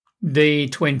Day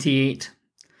 28.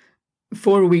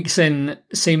 4 weeks in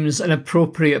seems an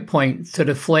appropriate point to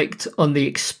reflect on the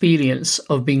experience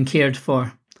of being cared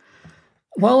for.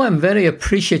 While I'm very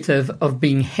appreciative of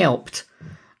being helped,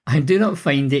 I do not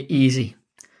find it easy.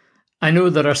 I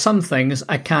know there are some things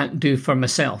I can't do for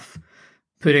myself.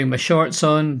 Putting my shorts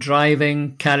on,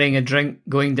 driving, carrying a drink,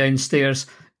 going downstairs,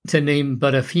 to name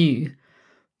but a few.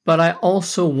 But I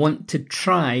also want to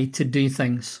try to do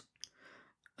things.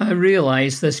 I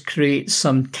realise this creates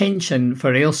some tension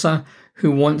for Ailsa, who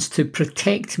wants to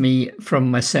protect me from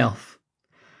myself.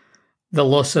 The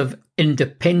loss of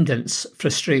independence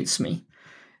frustrates me.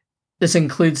 This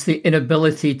includes the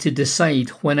inability to decide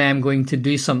when I am going to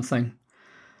do something.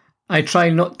 I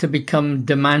try not to become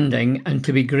demanding and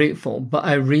to be grateful, but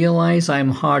I realise I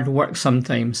am hard work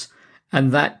sometimes,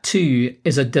 and that too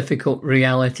is a difficult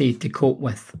reality to cope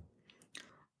with.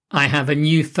 I have a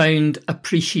newfound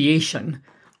appreciation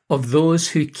of those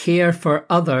who care for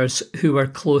others who are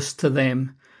close to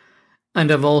them, and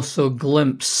have also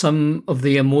glimpsed some of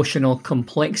the emotional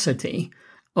complexity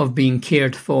of being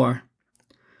cared for.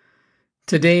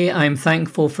 Today I am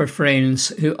thankful for friends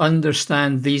who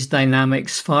understand these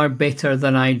dynamics far better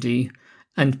than I do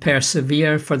and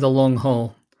persevere for the long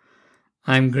haul.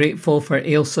 I am grateful for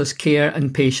Ailsa's care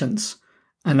and patience,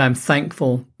 and I'm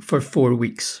thankful for 4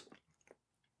 weeks.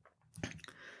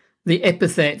 The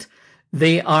epithet,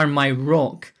 "They are my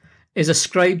rock," is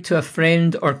ascribed to a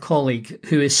friend or colleague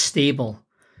who is stable,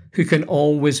 who can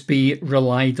always be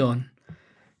relied on.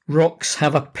 Rocks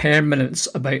have a permanence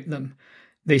about them.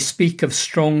 They speak of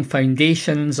strong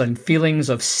foundations and feelings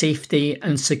of safety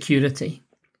and security.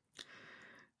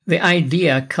 The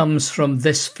idea comes from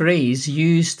this phrase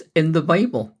used in the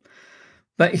Bible.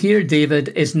 But here David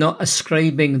is not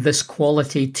ascribing this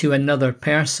quality to another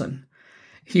person.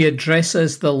 He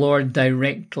addresses the Lord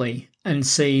directly and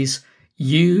says,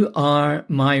 "You are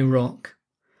my rock."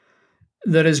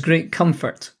 There is great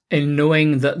comfort in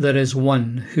knowing that there is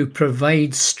one who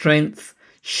provides strength,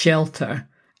 shelter,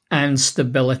 and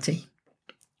stability.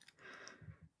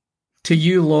 To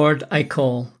you, Lord, I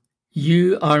call.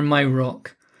 You are my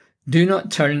rock. Do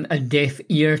not turn a deaf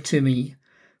ear to me,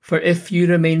 for if you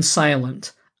remain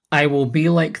silent, I will be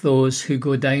like those who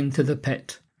go down to the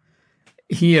pit.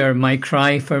 Hear my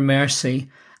cry for mercy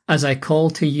as I call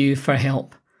to you for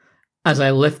help, as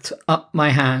I lift up my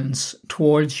hands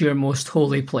towards your most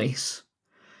holy place.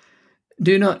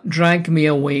 Do not drag me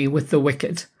away with the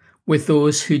wicked, with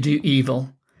those who do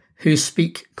evil, who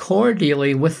speak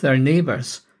cordially with their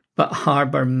neighbours, but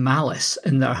harbour malice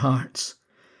in their hearts.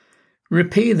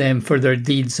 Repay them for their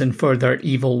deeds and for their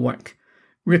evil work.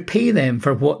 Repay them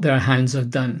for what their hands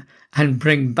have done, and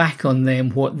bring back on them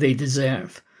what they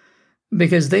deserve.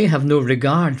 Because they have no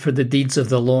regard for the deeds of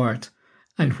the Lord,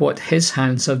 and what his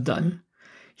hands have done.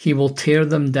 He will tear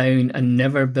them down and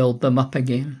never build them up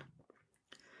again.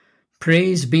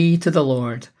 Praise be to the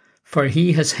Lord, for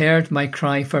he has heard my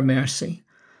cry for mercy.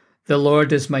 The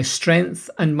Lord is my strength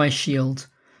and my shield.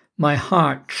 My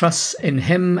heart trusts in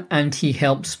him and he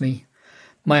helps me.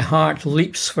 My heart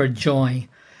leaps for joy,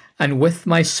 and with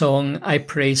my song I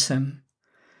praise him.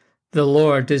 The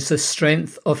Lord is the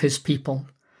strength of his people,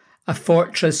 a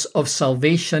fortress of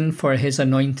salvation for his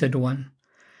anointed one.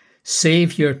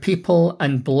 Save your people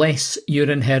and bless your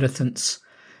inheritance.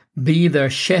 Be their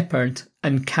shepherd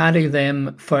and carry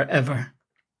them forever.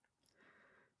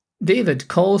 David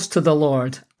calls to the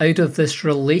Lord out of this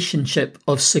relationship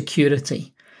of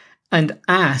security and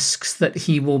asks that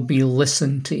he will be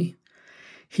listened to.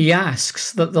 He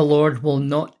asks that the Lord will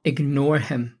not ignore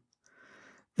him.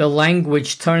 The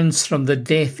language turns from the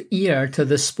deaf ear to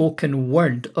the spoken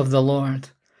word of the Lord.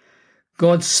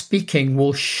 God speaking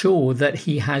will show that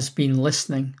he has been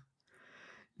listening.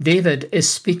 David is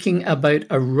speaking about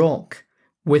a rock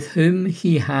with whom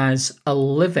he has a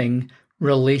living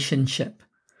relationship.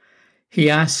 He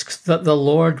asks that the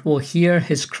Lord will hear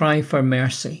his cry for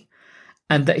mercy,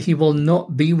 and that he will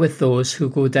not be with those who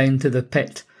go down to the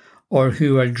pit or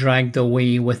who are dragged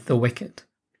away with the wicked.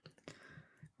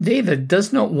 David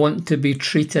does not want to be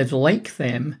treated like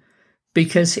them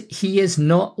because he is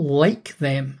not like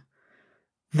them.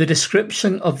 The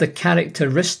description of the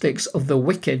characteristics of the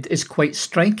wicked is quite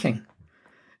striking.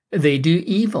 They do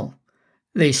evil.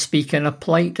 They speak in a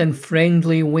polite and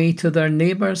friendly way to their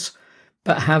neighbours,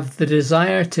 but have the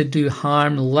desire to do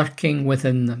harm lurking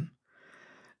within them.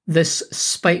 This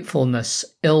spitefulness,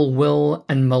 ill will,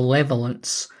 and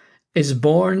malevolence is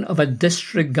born of a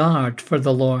disregard for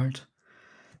the Lord.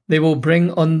 They will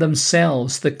bring on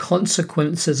themselves the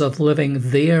consequences of living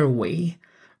their way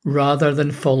rather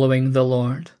than following the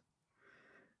Lord.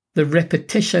 The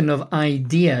repetition of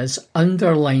ideas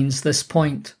underlines this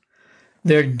point.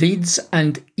 Their deeds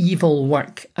and evil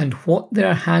work and what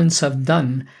their hands have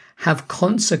done have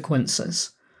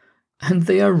consequences, and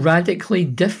they are radically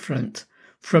different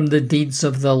from the deeds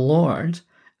of the Lord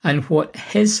and what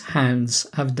his hands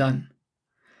have done.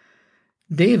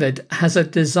 David has a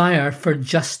desire for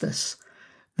justice,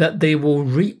 that they will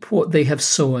reap what they have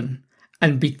sown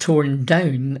and be torn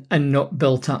down and not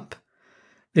built up.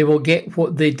 They will get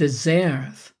what they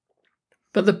deserve.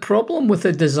 But the problem with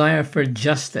the desire for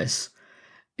justice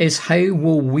is, how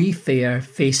will we fare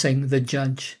facing the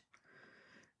judge?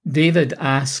 David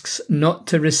asks not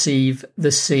to receive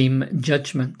the same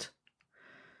judgment.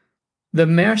 The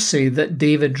mercy that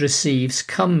David receives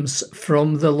comes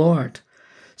from the Lord,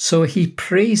 so he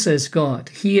praises God.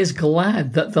 He is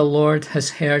glad that the Lord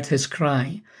has heard his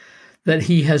cry, that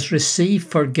he has received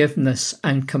forgiveness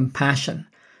and compassion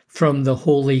from the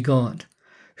holy God,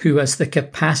 who has the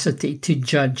capacity to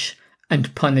judge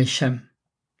and punish him.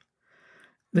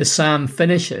 The psalm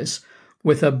finishes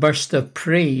with a burst of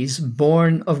praise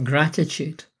born of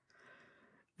gratitude.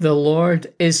 The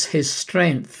Lord is his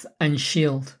strength and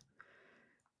shield.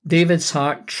 David's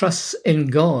heart trusts in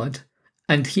God,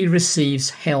 and he receives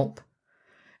help.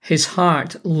 His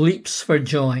heart leaps for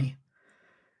joy.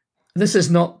 This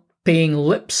is not paying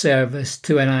lip service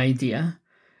to an idea.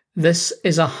 This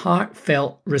is a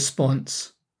heartfelt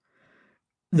response.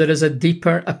 There is a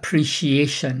deeper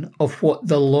appreciation of what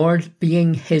the Lord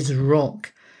being his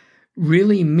rock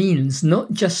really means,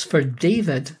 not just for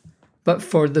David, but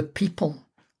for the people.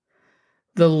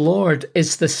 The Lord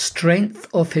is the strength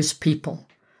of his people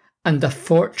and a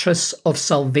fortress of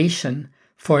salvation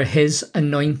for his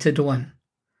anointed one.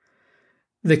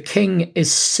 The king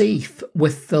is safe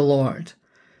with the Lord,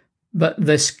 but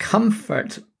this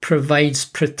comfort provides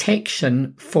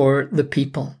protection for the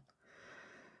people.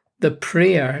 The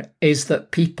prayer is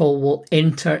that people will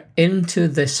enter into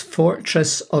this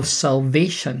fortress of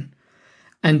salvation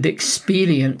and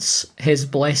experience his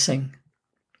blessing.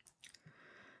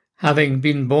 Having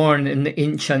been born in the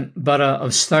ancient borough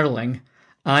of Stirling,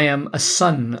 I am a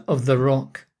son of the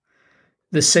Rock.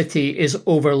 The city is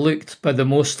overlooked by the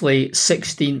mostly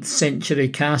 16th century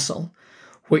castle,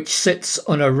 which sits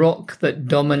on a rock that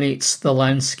dominates the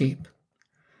landscape.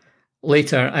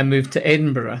 Later I moved to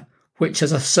Edinburgh, which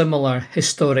has a similar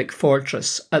historic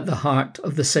fortress at the heart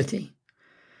of the city.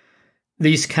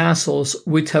 These castles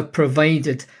would have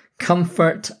provided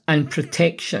comfort and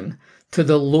protection to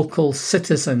the local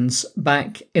citizens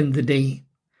back in the day.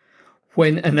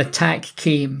 When an attack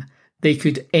came, they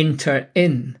could enter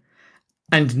in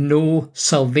and know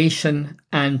salvation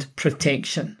and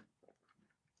protection.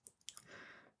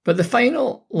 But the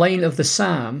final line of the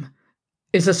psalm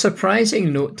is a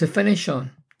surprising note to finish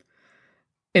on.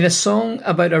 In a song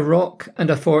about a rock and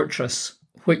a fortress,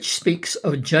 which speaks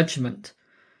of judgment,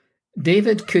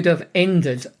 David could have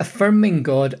ended affirming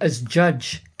God as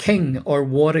judge, king, or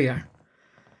warrior.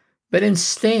 But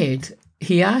instead,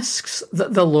 he asks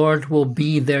that the Lord will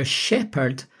be their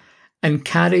shepherd and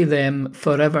carry them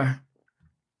forever.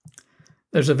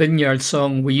 There's a vineyard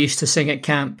song we used to sing at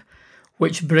camp,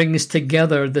 which brings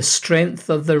together the strength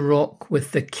of the rock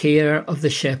with the care of the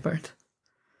shepherd.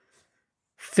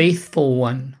 Faithful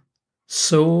one,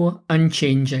 so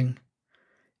unchanging,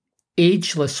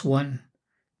 ageless one,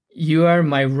 you are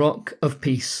my rock of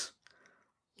peace.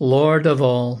 Lord of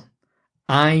all,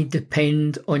 I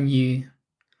depend on you.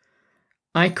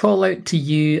 I call out to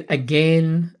you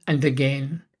again and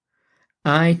again.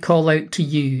 I call out to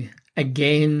you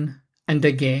again and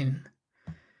again.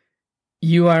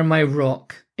 You are my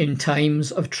rock in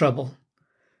times of trouble.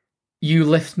 You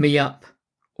lift me up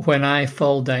when I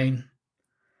fall down.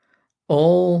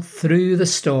 All through the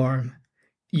storm,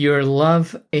 your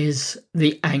love is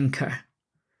the anchor.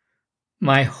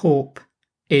 My hope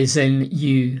is in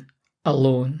you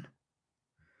alone.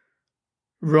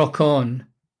 Rock on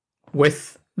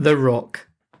with the rock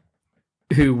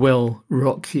who will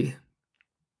rock you.